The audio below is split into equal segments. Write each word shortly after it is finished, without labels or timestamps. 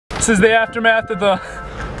This is the aftermath of the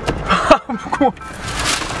popcorn.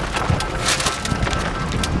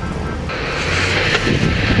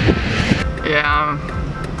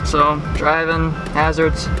 Yeah, so driving,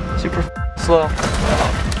 hazards, super slow.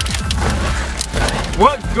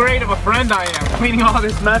 What great of a friend I am, cleaning all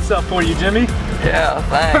this mess up for you, Jimmy. Yeah,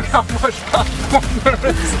 thanks. Look how much popcorn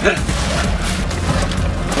there is.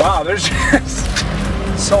 Wow, there's just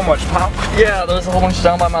so much popcorn. Yeah, there's a whole bunch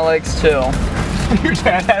down by my legs too. Your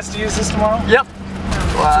dad has to use this tomorrow? Yep.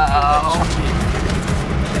 Wow.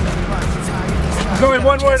 There's only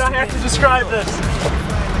one word I have to describe this.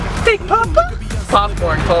 Big Papa?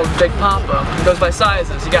 Popcorn called Big Papa. It goes by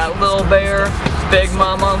sizes. You got Little Bear, Big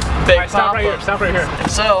Mama, Big Papa. Stop right here, stop right here.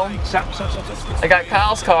 So, Stop. I got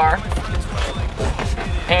Kyle's car.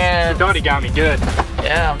 And Your daddy got me good.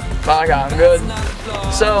 yeah, I got him good.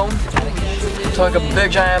 So, took a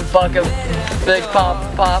big giant bucket of Big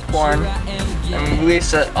popcorn and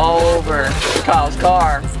released it all over Kyle's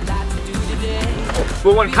car.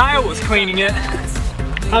 Well, when Kyle was cleaning it,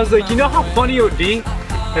 I was like, you know how funny it would be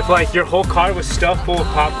if like your whole car was stuffed full of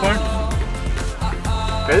popcorn?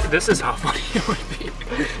 This is how funny it would be.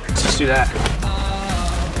 Let's just do that.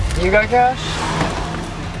 You got cash?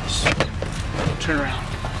 Turn around.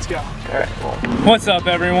 Let's go. Alright, cool. What's up,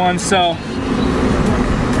 everyone? So,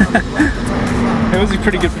 it was a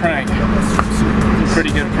pretty good prank.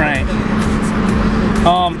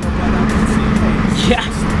 Yeah.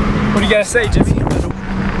 What do you gotta say, Jimmy?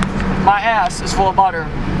 My ass is full of butter.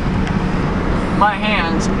 My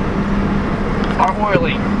hands are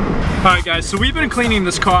oily. Alright guys, so we've been cleaning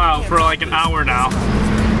this car out for like an hour now.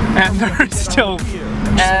 And there's still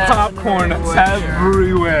popcorn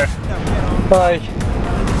everywhere. Like,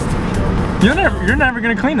 you're never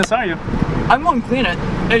gonna clean this, are you? I'm going to clean it.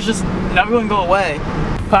 It's just never going to go away.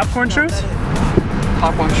 Popcorn truce?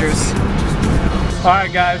 Popcorn juice.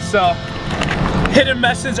 Alright guys, so hidden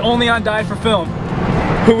message only on Die for Film.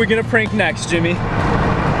 Who are we gonna prank next, Jimmy?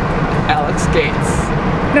 Alex Gates.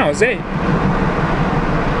 No, Zay.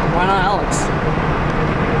 Why not Alex?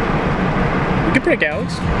 We could prank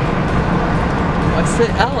Alex. Let's say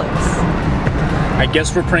Alex. I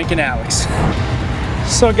guess we're pranking Alex.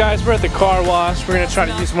 So guys, we're at the car wash. We're gonna try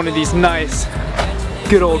to use one of these nice,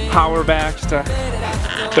 good old power backs to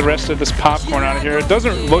get the rest of this popcorn out of here. It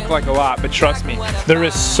doesn't look like a lot, but trust me, there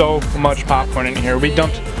is so much popcorn in here. We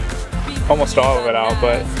dumped almost all of it out,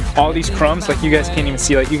 but all these crumbs, like you guys can't even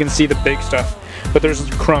see, like you can see the big stuff, but there's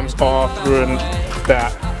crumbs all through and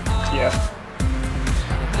that. Yeah.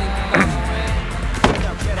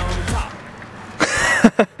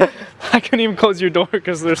 I couldn't even close your door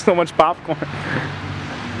because there's so much popcorn.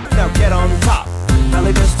 Now get on top.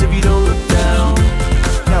 Really best if you don't look down.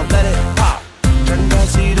 Now let it